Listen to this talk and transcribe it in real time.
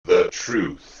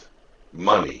Truth,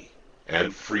 Money,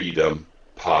 and Freedom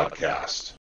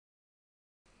podcast.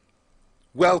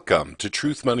 Welcome to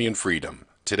Truth, Money, and Freedom.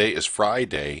 Today is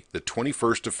Friday, the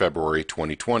 21st of February,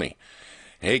 2020.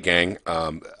 Hey gang,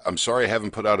 I'm sorry I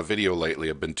haven't put out a video lately.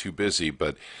 I've been too busy,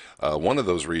 but one of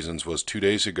those reasons was 2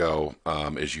 days ago,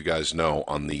 as you guys know,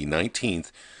 on the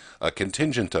 19th, a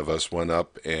contingent of us went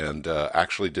up and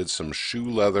actually did some shoe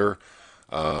leather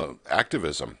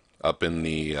activism up in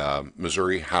the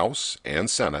Missouri House and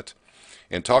Senate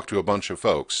and talked to a bunch of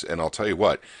folks. And I'll tell you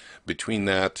what, between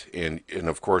that and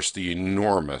of course the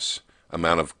enormous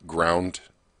amount of ground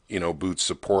boot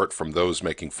support from those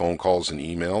making phone calls and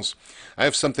emails, I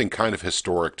have something kind of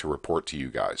historic to report to you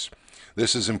guys.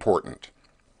 This is important.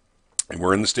 And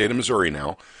we're in the state of Missouri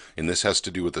now, and this has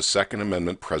to do with the Second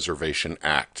Amendment Preservation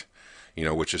Act,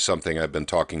 which is something I've been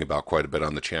talking about quite a bit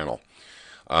on the channel.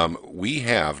 We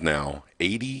have now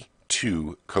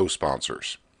 82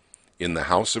 co-sponsors in the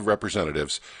House of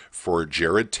Representatives for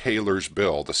Jared Taylor's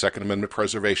bill, the Second Amendment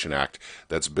Preservation Act.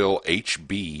 That's Bill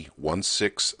HB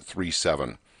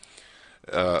 1637.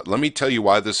 Let me tell you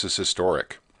why this is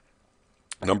historic.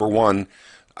 Number one,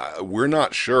 we're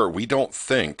not sure. We don't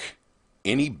think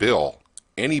any bill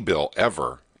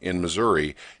ever in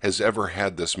Missouri has ever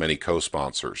had this many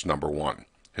co-sponsors. Number one,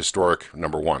 historic.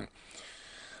 Number one.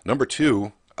 Number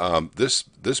two,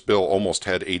 this bill almost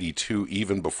had 82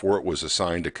 even before it was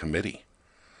assigned a committee.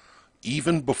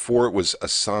 Even before it was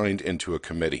assigned into a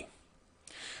committee.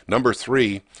 Number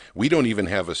three, we don't even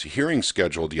have a hearing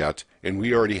scheduled yet, and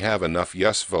we already have enough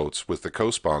yes votes with the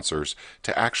co-sponsors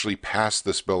to actually pass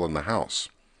this bill in the House.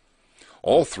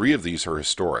 All three of these are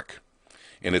historic,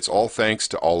 and it's all thanks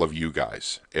to all of you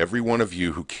guys. Every one of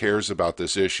you who cares about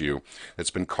this issue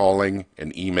that's been calling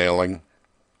and emailing,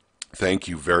 thank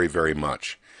you very, very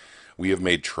much. We have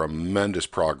made tremendous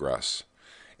progress.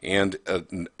 And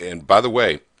by the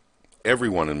way,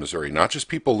 everyone in Missouri, not just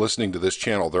people listening to this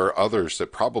channel, there are others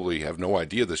that probably have no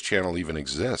idea this channel even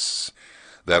exists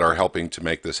that are helping to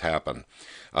make this happen.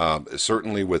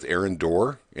 Certainly with Aaron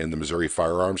Dorr in the Missouri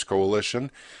Firearms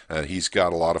Coalition, he's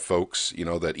got a lot of folks,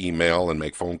 that email and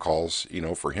make phone calls,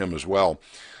 for him as well.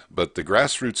 But the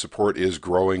grassroots support is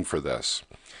growing for this.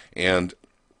 And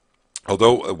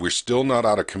although we're still not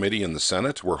out of committee in the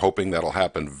Senate, we're hoping that'll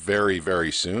happen very,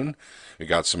 very soon. We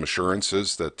got some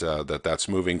assurances that that's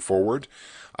moving forward.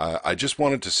 I just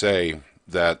wanted to say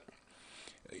that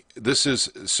this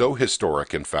is so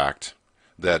historic, in fact,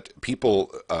 that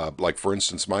people like, for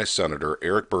instance, my senator,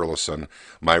 Eric Burleson,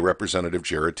 my representative,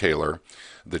 Jared Taylor,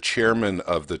 the chairman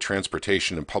of the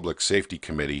Transportation and Public Safety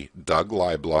Committee, Doug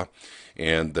Libla,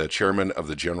 and the chairman of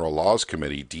the General Laws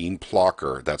Committee, Dean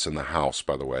Plocher, that's in the House,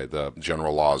 by the way, the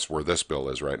General Laws, where this bill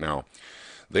is right now,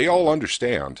 they all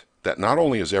understand that not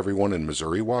only is everyone in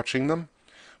Missouri watching them,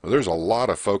 but there's a lot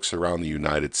of folks around the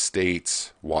United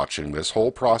States watching this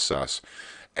whole process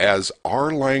as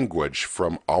our language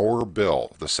from our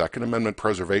bill, the Second Amendment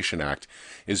Preservation Act,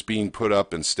 is being put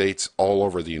up in states all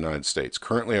over the United States.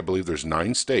 Currently, I believe there's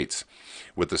 9 states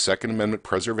with the Second Amendment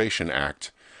Preservation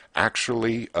Act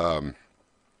actually, in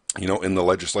the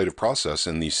legislative process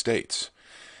in these states.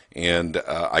 And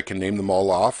I can name them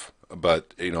all off,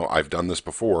 but, I've done this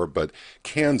before, but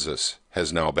Kansas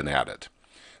has now been added.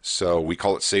 So we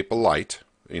call it SAPA Light,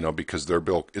 because their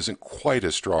bill isn't quite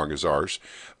as strong as ours,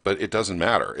 but it doesn't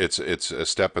matter. It's a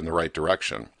step in the right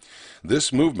direction.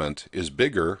 This movement is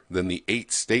bigger than the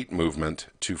 8-state movement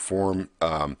to form,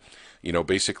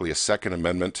 basically a Second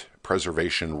Amendment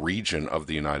preservation region of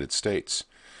the United States.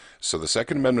 So the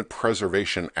Second Amendment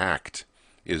Preservation Act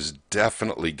is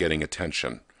definitely getting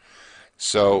attention.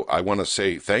 So I want to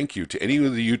say thank you to any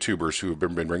of the YouTubers who have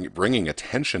been bringing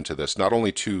attention to this, not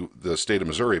only to the state of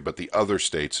Missouri, but the other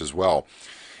states as well.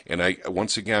 And I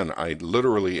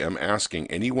literally am asking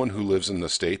anyone who lives in the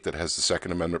state that has the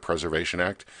Second Amendment Preservation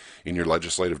Act in your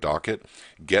legislative docket,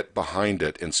 get behind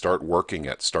it and start working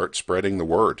it. Start spreading the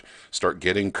word. Start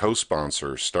getting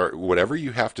co-sponsors. Start whatever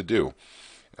you have to do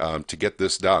to get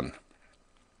this done.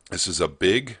 This is a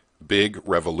big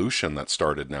revolution that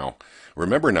started now.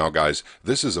 Remember now, guys,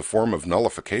 this is a form of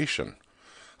nullification.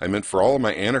 I meant for all of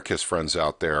my anarchist friends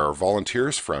out there, or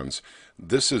volunteers friends,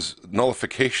 this is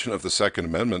nullification of the Second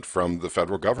Amendment from the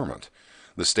federal government.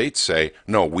 The states say,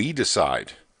 no, we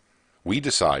decide. We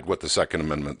decide what the Second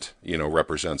Amendment,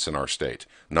 represents in our state.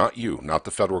 Not you, not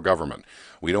the federal government.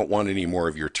 We don't want any more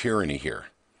of your tyranny here.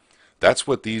 That's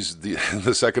what the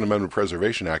Second Amendment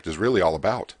Preservation Act is really all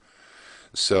about.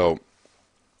 So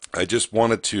I just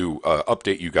wanted to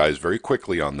update you guys very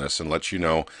quickly on this and let you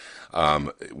know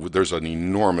there's an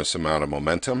enormous amount of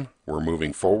momentum. We're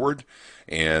moving forward,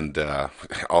 and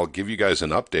I'll give you guys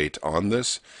an update on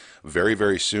this very,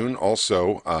 very soon.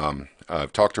 Also,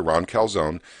 I've talked to Ron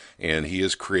Calzone, and he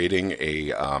is creating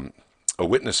a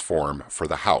witness form for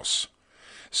the House.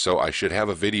 So I should have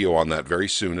a video on that very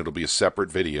soon. It'll be a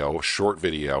separate video, a short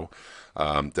video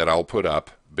that I'll put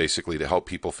up basically to help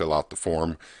people fill out the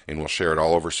form, and we'll share it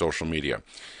all over social media.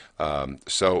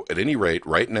 So at any rate,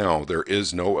 right now, there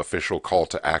is no official call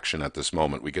to action at this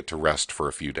moment. We get to rest for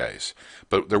a few days.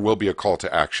 But there will be a call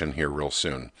to action here real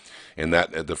soon. And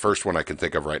that the first one I can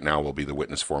think of right now will be the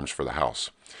witness forms for the House.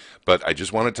 But I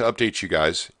just wanted to update you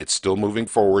guys. It's still moving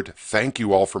forward. Thank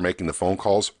you all for making the phone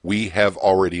calls. We have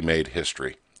already made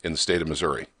history in the state of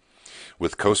Missouri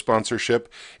with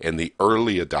co-sponsorship and the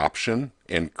early adoption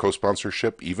and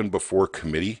co-sponsorship even before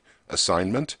committee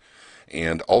assignment.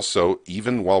 And also,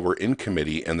 even while we're in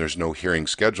committee and there's no hearing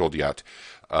scheduled yet,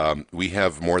 we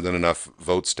have more than enough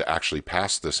votes to actually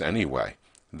pass this anyway.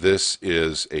 This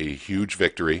is a huge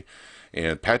victory.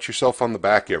 And pat yourself on the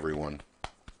back, everyone.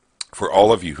 For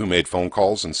all of you who made phone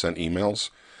calls and sent emails,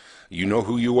 you know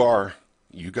who you are.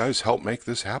 You guys helped make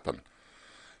this happen.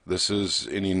 This is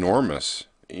an enormous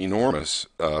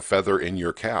feather in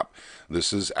your cap.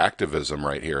 This is activism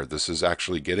right here. This is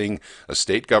actually getting a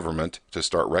state government to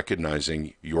start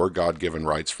recognizing your God-given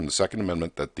rights from the Second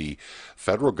Amendment that the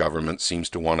federal government seems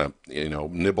to want to,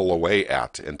 nibble away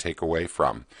at and take away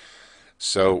from.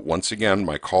 So once again,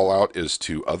 my call out is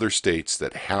to other states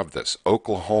that have this: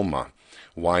 Oklahoma,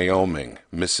 Wyoming,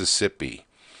 Mississippi,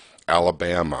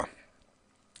 Alabama,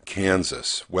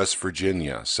 Kansas, West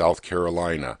Virginia, South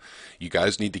Carolina. You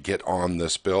guys need to get on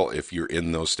this bill if you're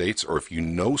in those states, or if you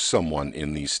know someone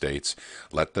in these states,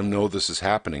 let them know this is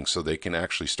happening so they can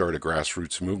actually start a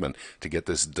grassroots movement to get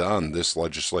this done this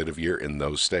legislative year in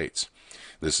those states.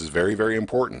 This is very, very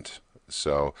important.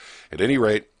 So at any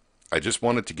rate, I just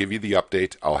wanted to give you the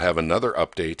update. I'll have another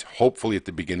update hopefully at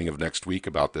the beginning of next week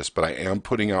about this, but I am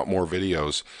putting out more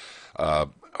videos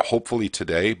hopefully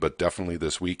today, but definitely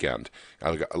this weekend.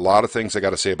 I've got a lot of things I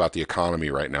got to say about the economy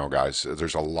right now, guys.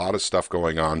 There's a lot of stuff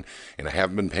going on, and I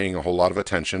haven't been paying a whole lot of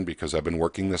attention because I've been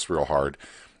working this real hard,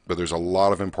 but there's a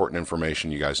lot of important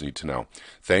information you guys need to know.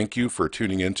 Thank you for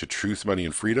tuning in to Truth, Money,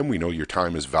 and Freedom. We know your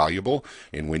time is valuable,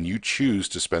 and when you choose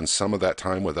to spend some of that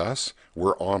time with us,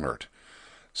 we're honored.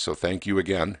 So thank you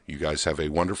again. You guys have a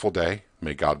wonderful day.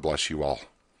 May God bless you all.